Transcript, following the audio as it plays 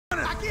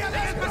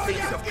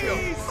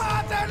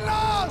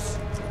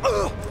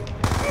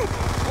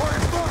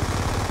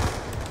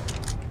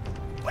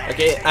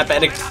Okay, I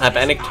panicked.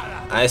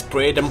 I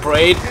sprayed and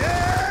prayed.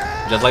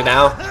 Just like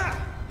now.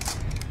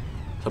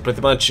 So pretty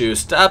much you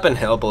stop and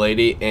help a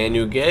lady and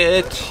you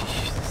get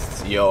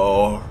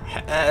your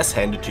ass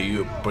handed to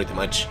you, pretty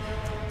much.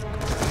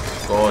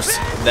 Of course,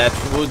 that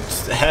would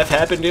have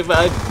happened if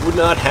I would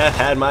not have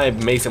had my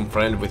Mason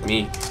friend with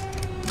me.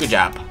 Good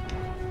job.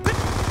 Gotta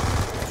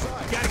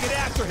get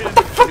after him.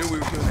 I knew we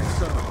were doing that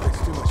son.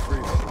 It's too much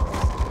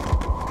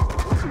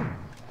freedom.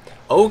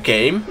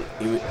 Okay,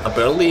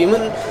 apparently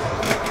even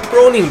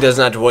Browning does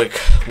not work,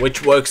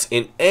 which works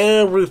in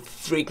every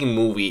freaking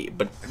movie,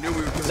 but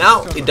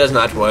now it does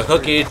not work.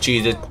 Okay,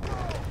 cheese it.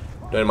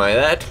 Don't mind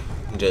that,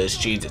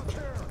 just cheese it.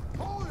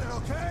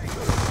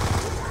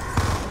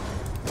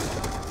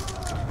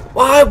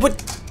 Why would...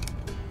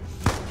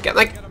 Get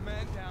like...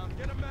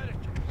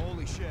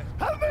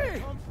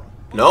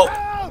 No.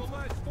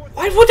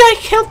 Why would I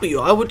help you?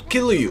 I would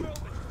kill you.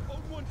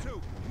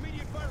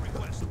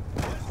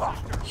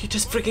 You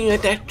just freaking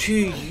attacked 2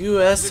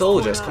 US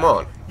soldiers, come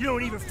on. You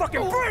don't even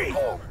fucking breathe!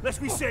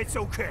 Unless we say it's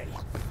okay.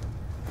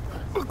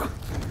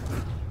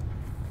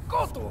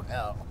 Go to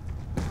hell.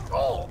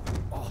 Oh.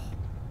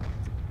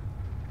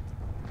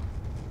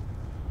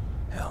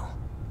 Hell.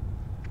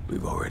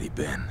 We've already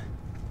been.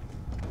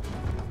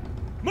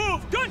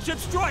 Move! Gunship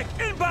strike!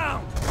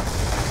 Inbound!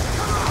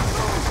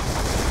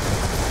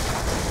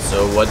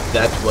 So what,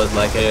 that was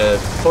like a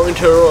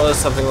pointer or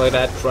something like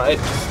that, right?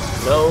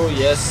 No,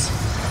 yes.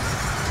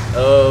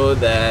 Oh,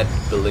 that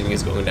building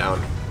is going down.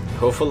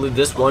 Hopefully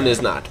this one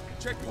is not.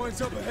 Checkpoint's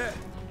up ahead.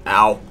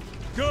 Ow.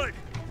 Good!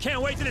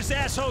 Can't wait till this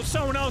asshole's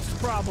someone else's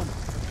problem.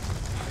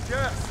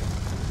 Yes.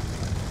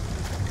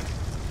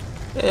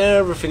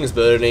 Everything's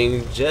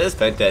burning, just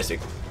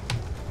fantastic.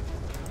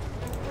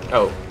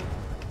 Oh.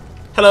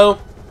 Hello.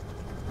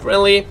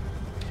 Friendly?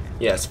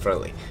 Yes,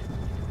 friendly.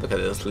 Look at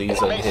those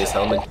leaves on his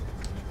helmet.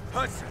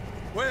 Hudson,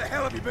 where the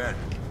hell have you been?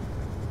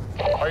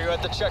 Are you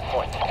at the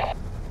checkpoint?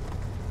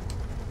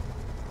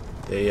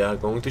 They are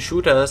going to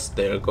shoot us.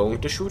 They are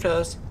going to shoot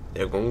us.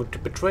 They're going to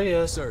betray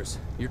us. Sirs,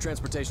 your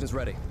transportation is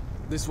ready.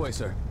 This way,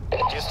 sir. Do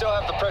you still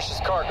have the precious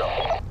cargo?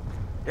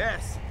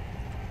 Yes.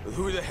 But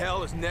who the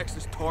hell is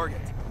Nexus'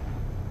 target?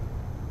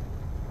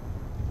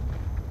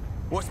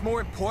 What's more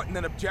important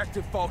than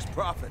objective false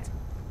profit?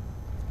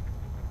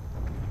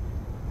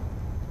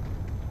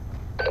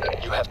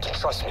 You have to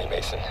trust me,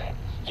 Mason.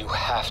 You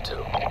have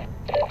to.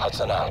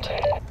 Hudson out.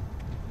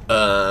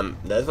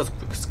 That was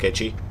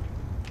sketchy.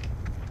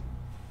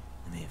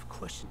 I may have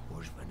questioned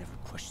orders, but I never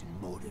questioned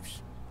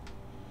motives.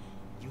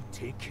 You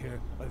take care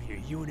of your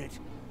unit,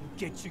 you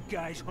get you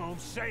guys home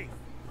safe.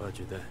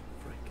 Roger that,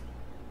 Frank.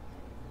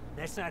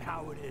 That's not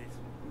how it is.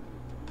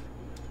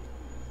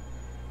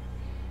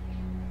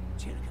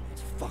 Chain of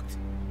command's fucked.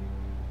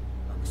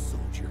 I'm a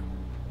soldier.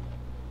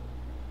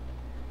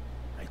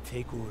 I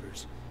take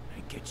orders,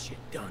 I get shit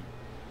done.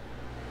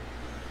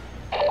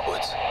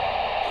 Woods,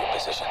 your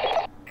position.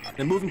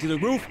 They're moving to the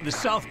roof of the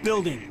south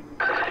building.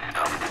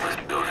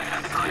 West building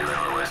is clear in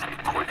the west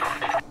corridor.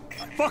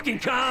 Fucking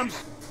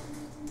comms!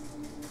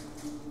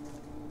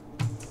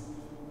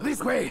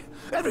 This way!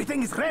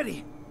 Everything is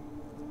ready!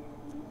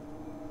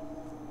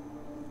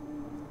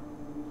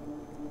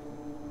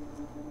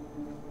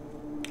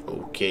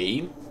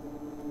 Okay.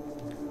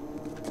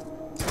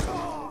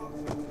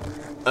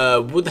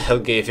 Who the hell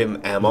gave him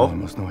ammo? I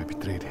must know I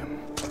betrayed him.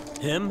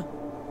 Him?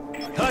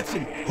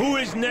 Hudson, who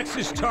is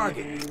Nexus'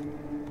 target?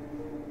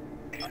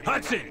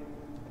 Hudson!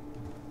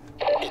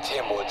 It's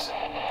him, Woods.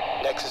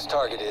 Nexus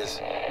target is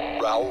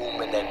Raul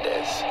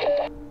Menendez.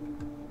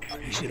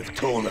 You should have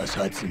told us,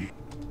 Hudson.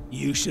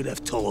 You should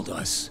have told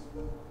us.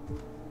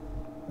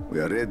 We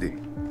are ready.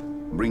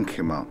 Bring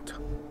him out.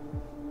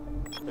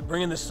 They're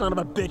bringing the son of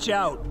a bitch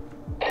out.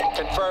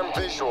 Confirm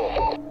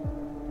visual.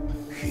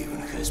 He even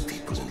has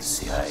people in the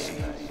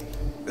CIA.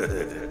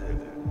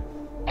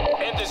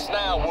 End this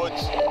now,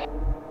 Woods.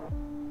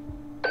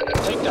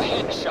 Take the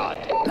headshot.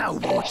 Now,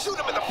 Woods. Shoot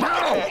him in the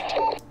fucking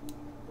head.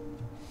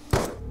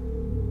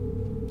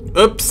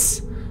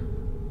 Oops.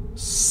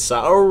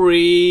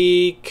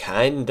 Sorry.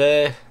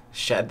 Kinda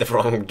shot the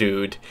wrong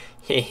dude.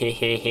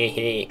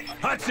 Hehehehe.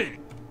 Hudson!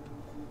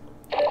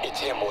 It's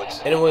him,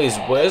 Woods. Anyways,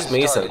 where's Nexus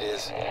Mason? target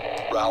is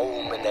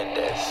Raul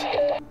Menendez.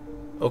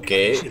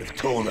 Okay. You should have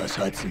told us,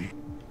 Hudson.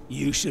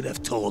 You should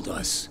have told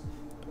us.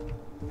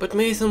 But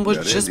Mason was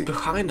We are just ready.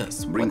 behind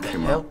us. Bring What the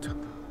him hell? out.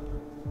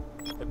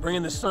 They're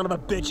bringing the son of a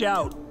bitch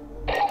out.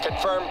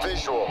 Confirm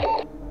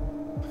visual.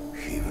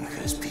 He even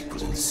has people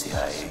in the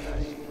CIA.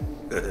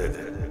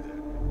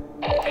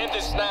 End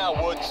this now,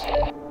 Woods.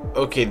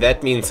 Okay,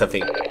 that means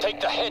something. Take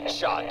the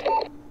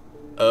headshot.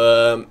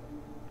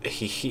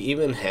 He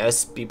even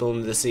has people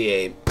in the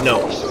CIA.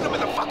 No. Shoot him in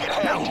the fucking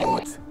head. Now,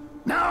 Woods!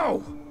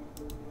 Now!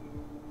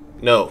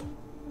 No.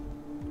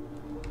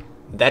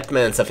 That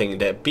meant something.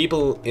 The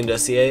people in the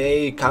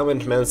CIA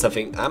comment meant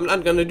something. I'm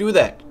not gonna do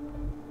that.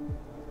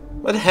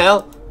 What the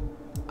hell?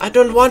 I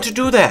don't want to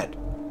do that.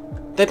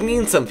 That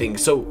means something.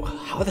 So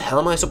how the hell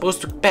am I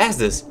supposed to pass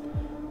this?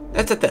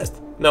 That's a test.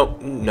 No,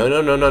 no,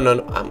 no, no, no,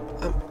 no.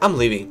 I'm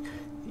leaving.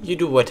 You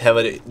do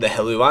whatever the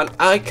hell you want.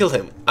 I kill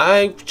him.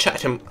 I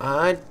chat him.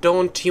 I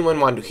don't even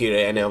want to hear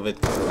any of it.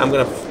 I'm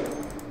gonna...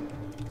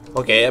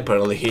 Okay,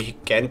 apparently he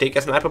can take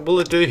a sniper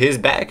bullet to his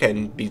back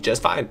and be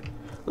just fine.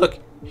 Look,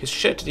 his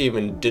shit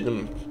even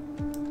didn't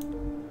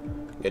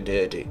get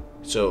dirty.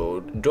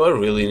 So, do I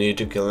really need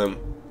to kill him?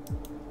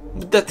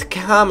 That's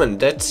common.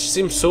 That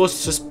seems so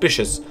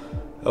suspicious.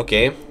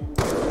 Okay.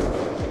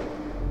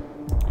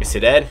 Is he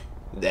dead?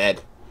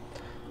 Dead.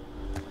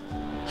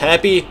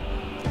 Happy?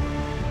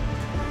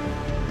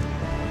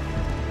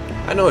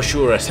 I know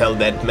sure as hell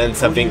that meant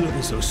something. What are you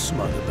looking so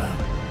smug about?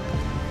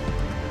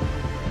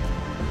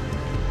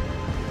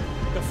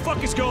 The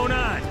fuck is going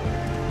on?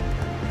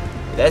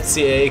 That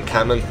CIA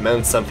comment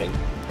meant something.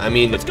 I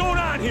mean... What's going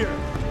on here?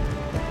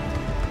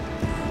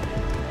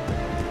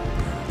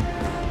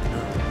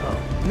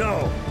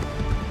 No.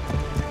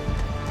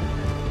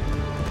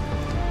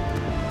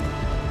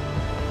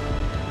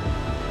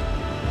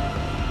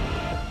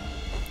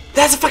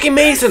 That's a fucking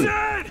Mason!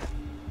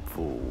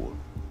 Fool.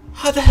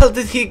 How the hell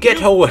did he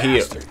get over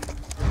here?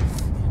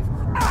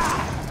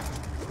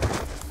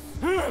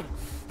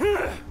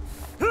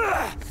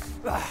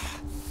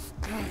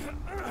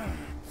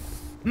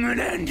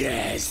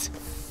 Menendez!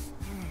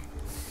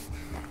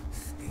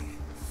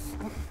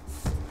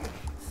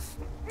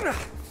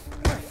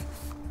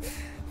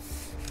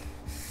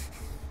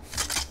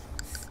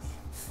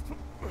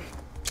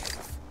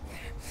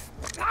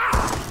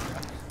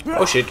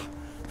 Oh shit.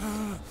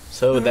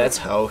 So that's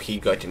how he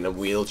got in a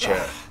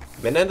wheelchair.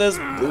 Menendez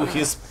blew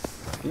his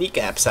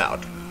kneecaps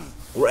out.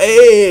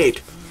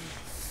 Great!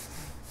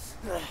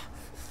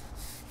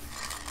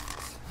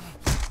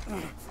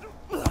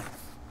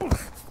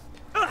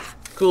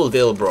 Cool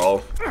deal,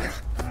 bro.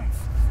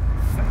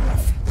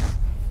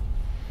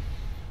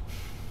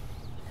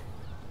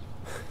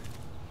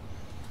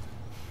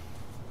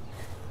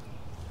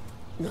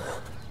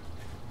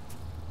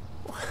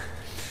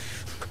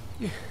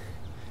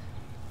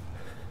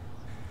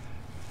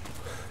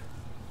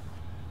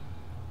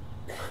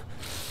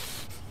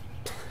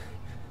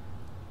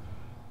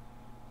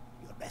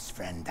 Your best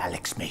friend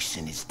Alex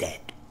Mason is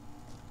dead.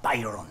 By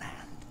your own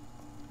hand.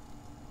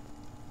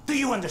 Do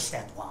you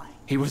understand why?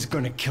 He was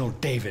gonna kill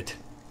David.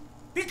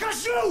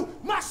 Because you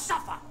must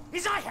suffer,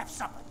 as I have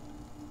suffered.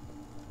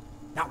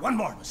 Not one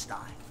more must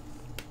die.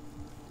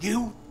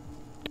 You,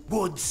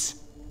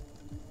 Woods,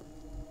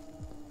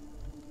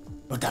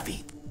 or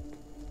David.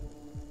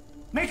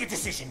 Make a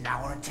decision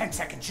now, or in 10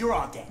 seconds you're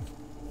all dead.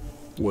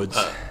 Woods.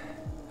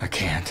 I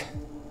can't.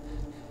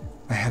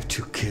 I have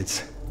 2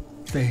 kids.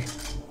 They...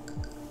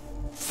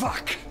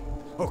 Fuck.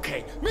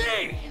 Okay,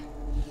 me!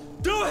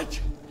 Do it!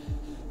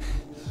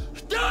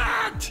 Do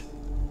it!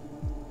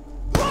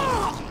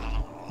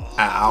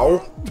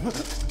 Ow.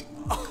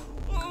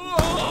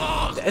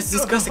 That's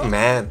disgusting,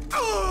 man.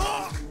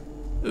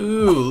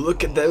 Ooh,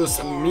 look at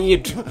those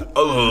meat.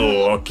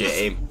 Oh,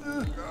 okay.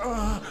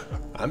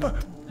 I'm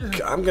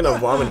gonna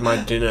vomit my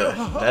dinner.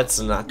 That's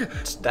not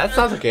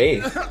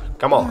okay.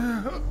 Come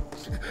on.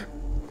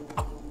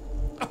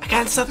 I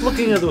can't stop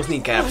looking at those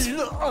kneecaps.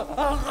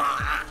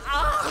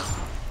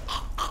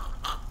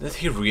 Did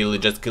he really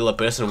just kill a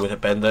person with a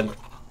pendant?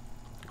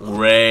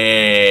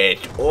 Great!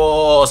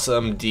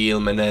 Awesome deal,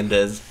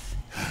 Menendez.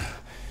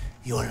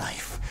 Your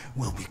life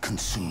will be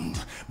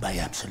consumed by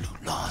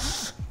absolute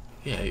loss.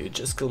 Yeah, you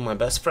just killed my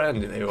best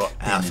friend, you Then and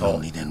asshole.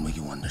 only then will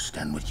you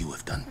understand what you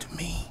have done to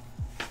me.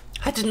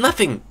 I did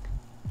nothing!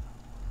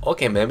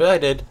 Okay, maybe I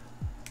did.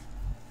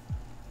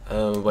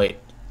 Wait.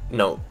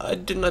 No, I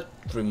did not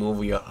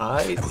remove your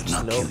eyes. I would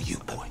not No. kill you,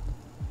 boy.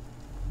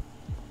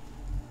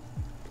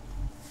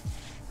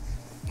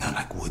 Not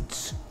like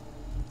Woods.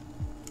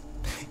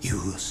 You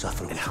will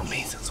suffer with me.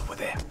 Mason's over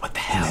there. What the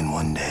And hell? then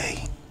one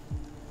day,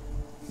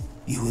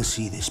 you will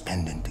see this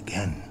pendant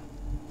again.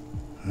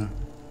 Huh?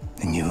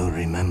 And you will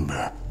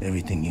remember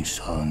everything you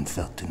saw and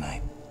felt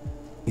tonight.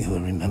 You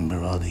will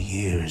remember all the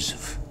years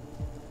of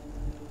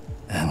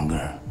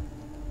anger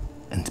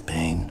and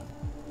pain.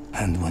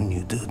 And when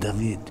you do,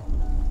 David,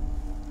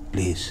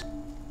 please,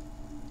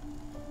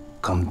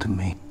 come to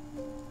me.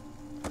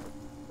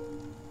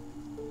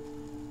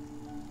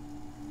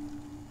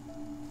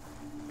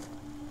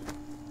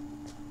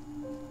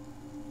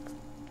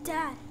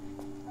 Dad.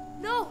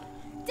 No!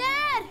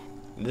 Dad!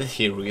 Did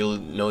he really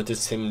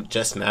notice him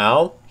just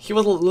now? He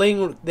was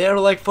laying there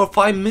like for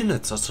 5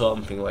 minutes or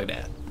something like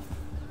that.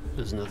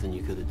 There's nothing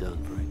you could have done,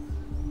 Frank.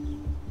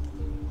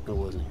 It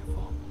wasn't your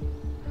fault.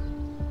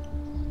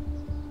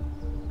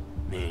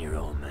 Me and your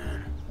old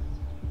man.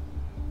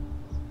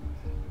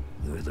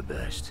 We were the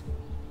best.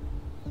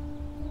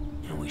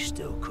 And we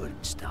still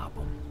couldn't stop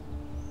him.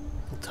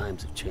 Well,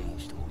 times have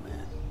changed, old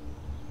man.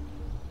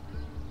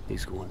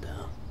 He's going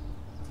down.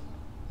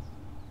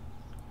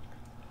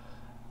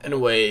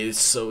 Anyway,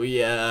 so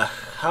yeah,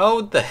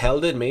 how the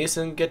hell did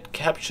Mason get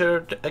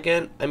captured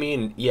again? I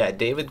mean, yeah,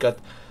 David got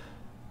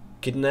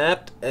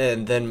kidnapped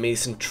and then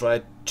Mason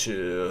tried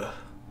to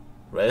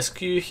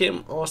rescue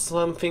him or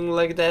something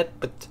like that,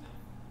 but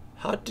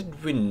how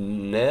did we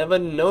never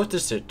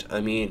notice it?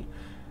 I mean,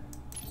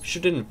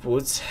 Shouldn't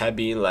Woods have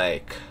been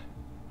like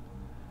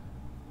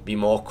be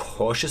more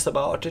cautious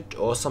about it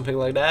or something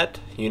like that,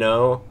 you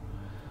know?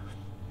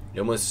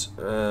 You must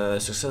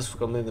successfully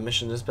complete the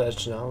mission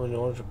dispatch now in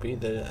order to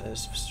beat the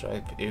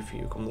strike. If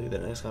you complete the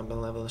next combat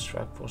level,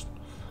 strike force.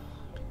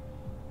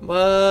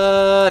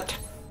 What?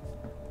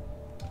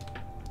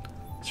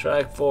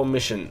 Strike for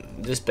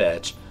mission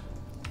dispatch.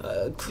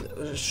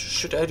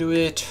 Should I do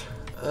it?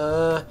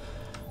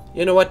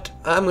 You know what?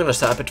 I'm gonna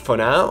stop it for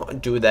now.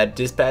 Do that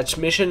dispatch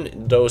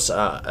mission. Those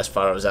are, as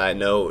far as I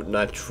know,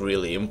 not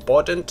really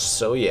important.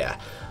 So yeah.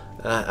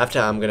 After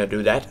I'm gonna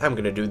do that, I'm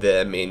gonna do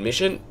the main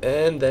mission,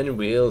 and then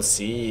we'll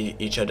see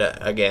each other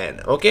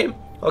again. Okay?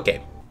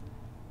 Okay.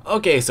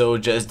 Okay, so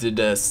just did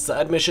a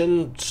side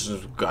mission,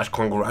 got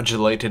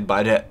congratulated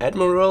by the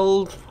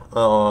Admiral,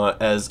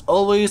 as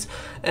always,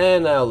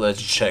 and now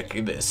let's check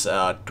this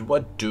out.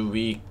 What do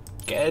we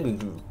get?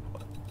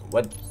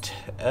 What?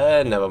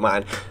 Never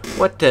mind.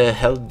 What the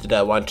hell did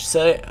I want to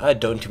say? I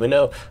don't even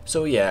know.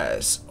 So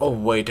yes. Oh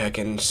wait, I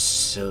can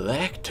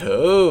select.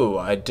 Oh,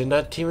 I did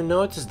not even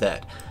notice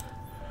that.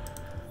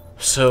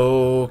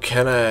 So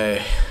can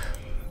I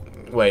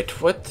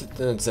wait, what's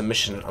the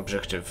mission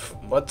objective?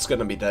 What's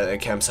gonna be the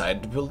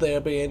campsite? Will there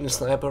be any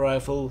sniper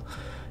rifle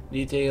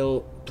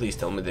detail? Please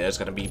tell me there's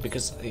gonna be,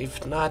 because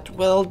if not,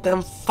 well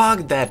then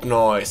fuck that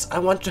noise. I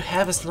want to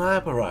have a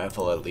sniper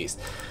rifle at least.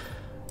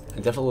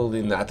 And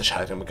definitely not the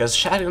shotgun, because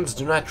shotguns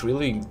do not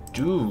really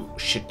do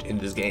shit in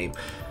this game.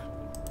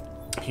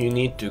 You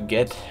need to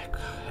get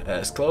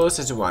as close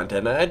as you want,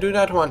 and I do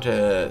not want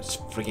a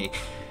freaking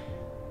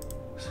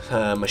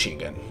machine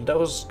gun.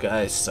 Those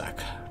guys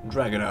suck.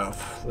 Drag it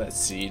off. Let's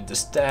see the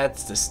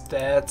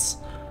stats.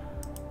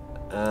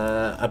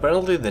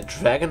 Apparently the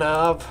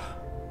Dragonov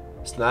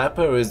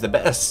sniper is the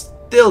best.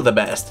 Still the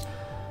best.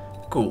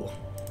 Cool.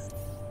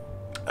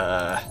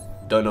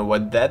 Don't know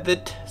what that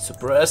did.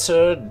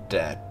 Suppressor.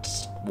 That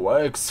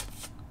works.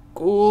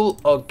 Cool.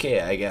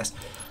 Okay, I guess.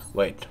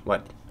 Wait,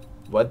 what?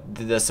 What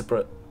did the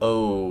suppressor?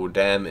 Oh,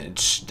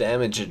 damage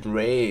and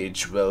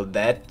rage. Well,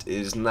 that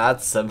is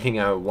not something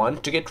I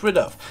want to get rid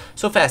of.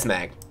 So fast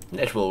mag,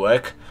 that will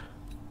work.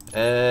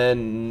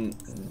 And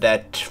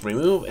that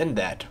remove, and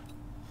that.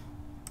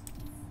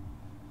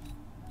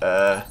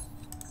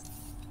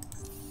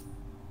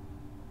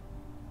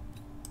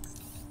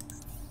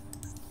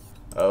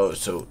 Oh,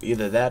 so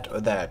either that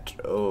or that.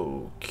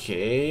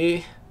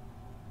 Okay.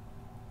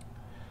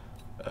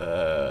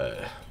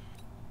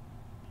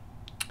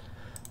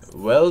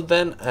 Well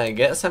then, I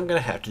guess I'm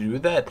gonna have to do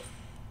that.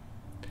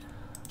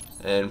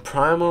 And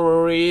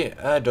primary,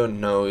 I don't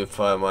know if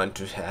I want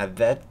to have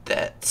that.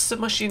 That's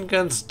machine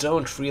guns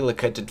don't really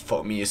cut it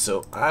for me,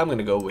 so I'm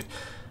gonna go with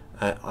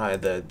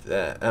either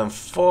the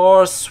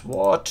M4.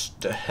 What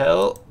the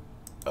hell?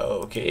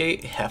 Okay,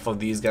 half of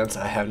these guns,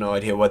 I have no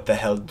idea what the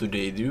hell do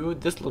they do.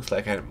 This looks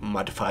like a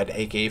modified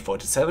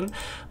AK-47,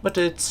 but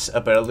it's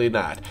apparently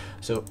not.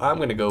 So I'm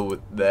gonna go with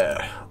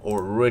the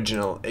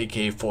original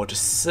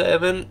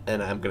AK-47,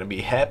 and I'm gonna be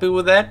happy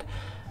with that.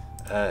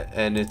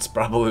 And it's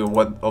probably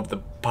one of the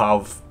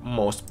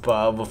most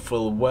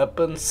powerful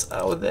weapons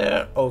out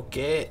there.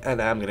 Okay,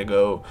 and I'm gonna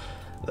go.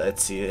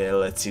 Let's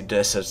see,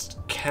 desert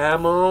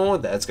camo.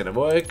 That's gonna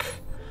work.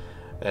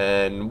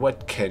 And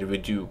what can we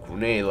do?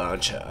 Grenade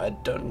launcher. I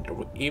don't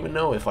even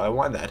know if I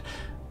want that.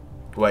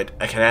 Wait,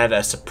 I can add a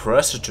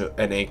suppressor to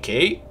an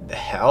AK? The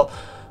hell?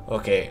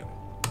 Okay.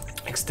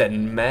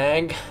 Extend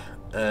mag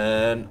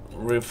and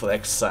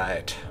reflex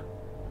sight.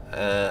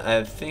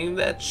 I think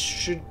that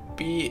should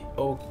be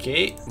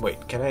okay.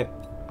 Wait, can I?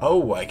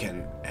 Oh, I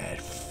can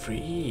add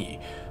free.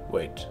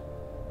 Wait.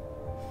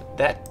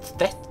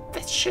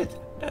 That shit.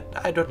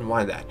 I don't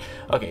want that.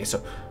 Okay,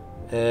 so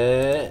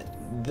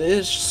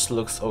this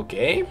looks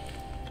okay,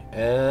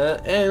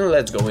 and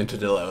let's go into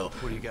the level.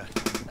 What do you got?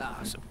 Ah,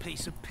 it's a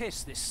piece of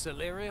piss, this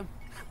Solarium.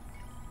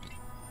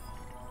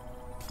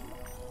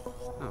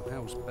 Oh,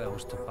 hell's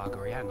bells to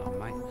buggery. Hang on,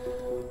 mate.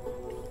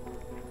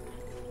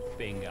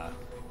 Bingo.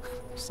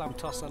 Some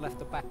tosser left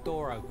the back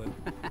door open.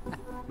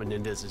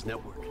 Menendez's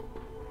network.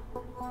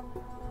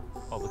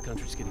 All the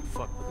country's getting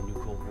fucked with a new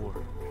Cold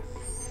War.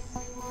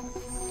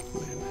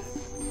 Wait a minute.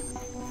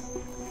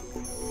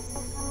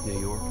 New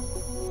York,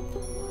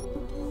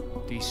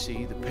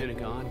 DC, the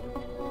Pentagon.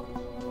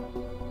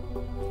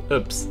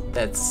 Oops,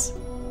 that's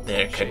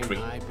their country.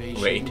 Shanghai, Beijing,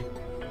 Great.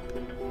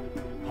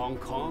 Hong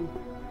Kong.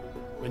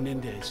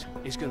 Menendez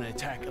is gonna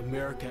attack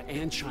America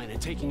and China,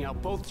 taking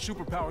out both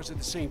superpowers at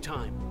the same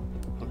time.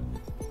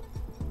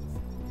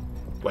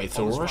 Wait,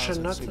 so All those Russia files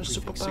on not the a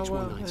same briefing, superpower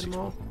 619,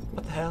 anymore?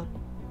 What the hell?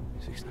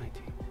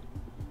 619.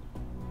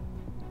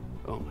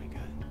 Oh my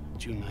God,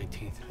 June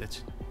 19th.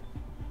 That's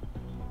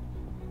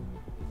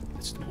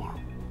tomorrow.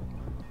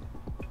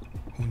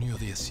 Junio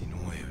 19.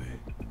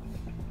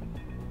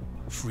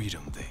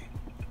 Freedom Day.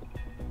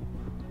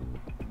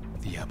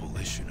 The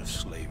abolition of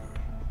slavery.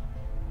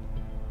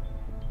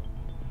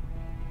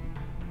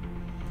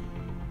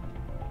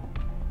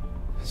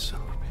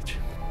 Son of a bitch.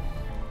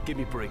 Give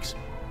me breaks.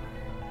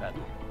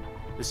 Admiral,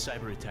 the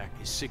cyber attack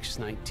is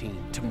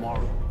 619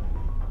 tomorrow.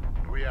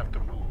 We have to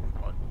move.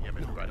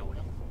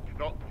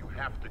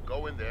 have to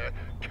go in there,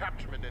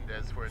 capture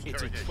Menendez for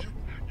interrogation.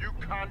 You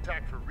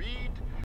contact Fareed,